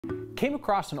came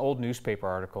across an old newspaper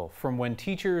article from when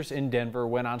teachers in Denver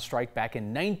went on strike back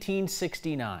in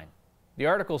 1969. The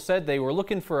article said they were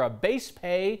looking for a base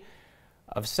pay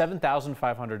of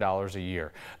 $7,500 a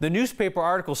year. The newspaper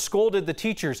article scolded the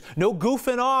teachers, no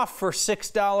goofing off for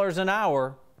 $6 an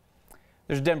hour.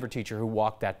 There's a Denver teacher who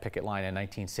walked that picket line in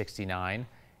 1969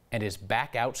 and is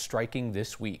back out striking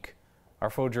this week. Our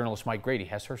photojournalist Mike Grady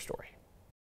has her story.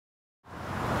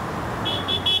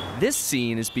 This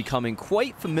scene is becoming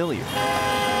quite familiar.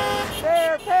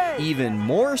 Fair pay. Even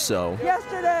more so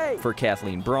Yesterday. for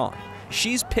Kathleen Braun.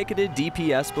 She's picketed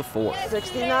DPS before.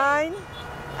 69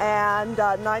 and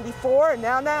 94 and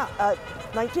now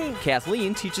 19.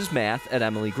 Kathleen teaches math at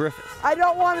Emily Griffith. I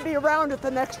don't want to be around at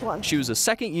the next one. She was a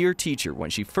second-year teacher when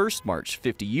she first marched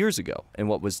 50 years ago in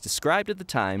what was described at the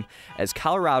time as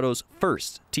Colorado's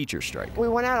first teacher strike. We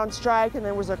went out on strike and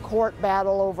there was a court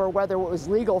battle over whether it was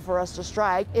legal for us to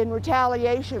strike. In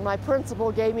retaliation, my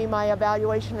principal gave me my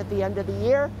evaluation at the end of the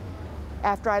year.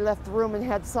 After I left the room and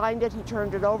had signed it, he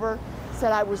turned it over,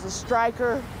 said I was a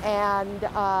striker and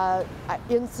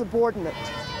insubordinate.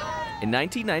 In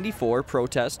 1994,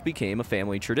 protest became a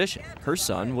family tradition. Her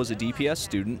son was a DPS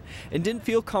student and didn't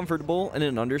feel comfortable in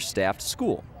an understaffed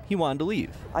school. He wanted to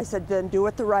leave. I said, then do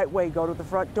it the right way. Go to the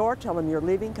front door, tell them you're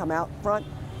leaving, come out front,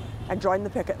 and join the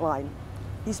picket line.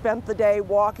 He spent the day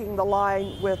walking the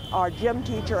line with our gym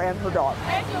teacher and her dog.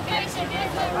 Education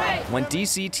is the right. When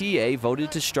DCTA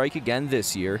voted to strike again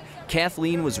this year,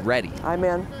 Kathleen was ready. I'm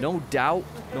in. No doubt,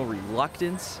 no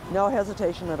reluctance. No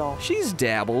hesitation at all. She's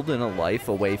dabbled in a life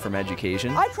away from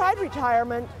education. I tried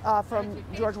retirement from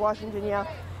George Washington, yeah.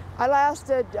 I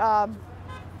lasted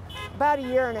about a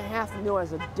year and a half and knew I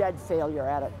was a dead failure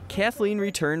at it. Kathleen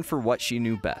returned for what she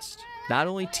knew best, not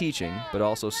only teaching, but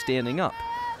also standing up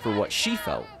for what she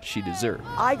felt she deserved.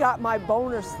 I got my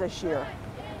bonus this year.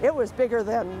 It was bigger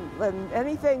than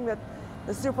anything that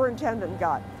the superintendent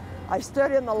got. I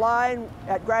stood in the line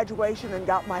at graduation and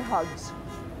got my hugs,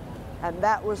 and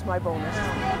that was my bonus.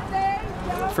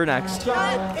 For Next,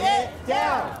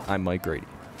 I'm Mike Grady.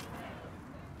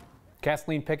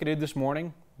 Kathleen picketed this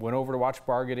morning, went over to watch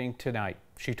bargaining tonight.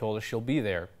 She told us she'll be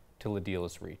there till a deal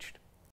is reached.